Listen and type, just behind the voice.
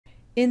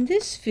In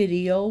this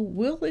video,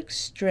 we'll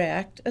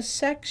extract a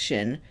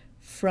section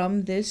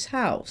from this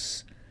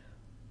house.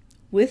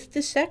 With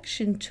the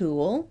section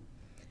tool,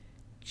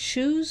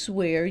 choose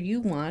where you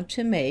want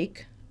to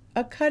make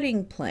a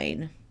cutting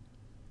plane.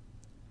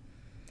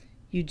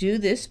 You do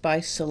this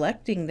by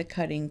selecting the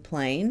cutting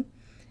plane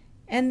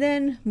and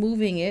then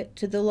moving it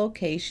to the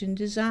location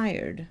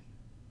desired.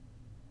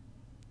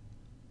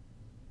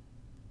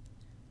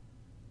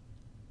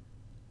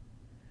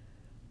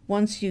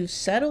 Once you've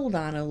settled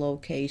on a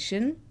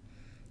location,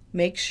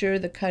 make sure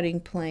the cutting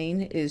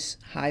plane is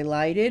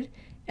highlighted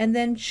and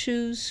then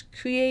choose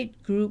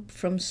Create Group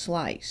from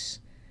Slice.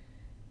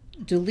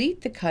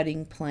 Delete the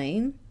cutting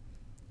plane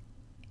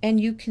and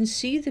you can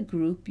see the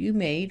group you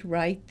made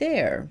right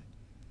there.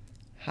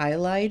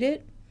 Highlight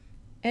it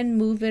and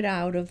move it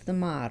out of the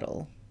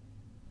model.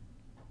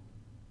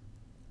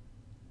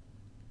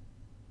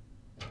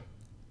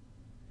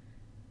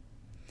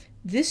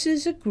 This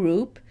is a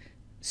group,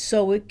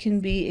 so it can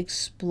be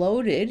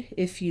exploded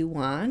if you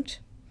want,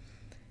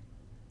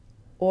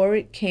 or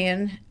it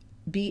can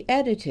be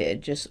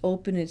edited. Just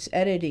open its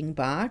editing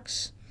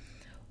box,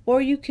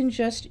 or you can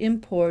just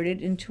import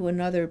it into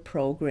another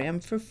program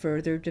for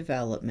further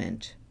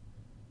development.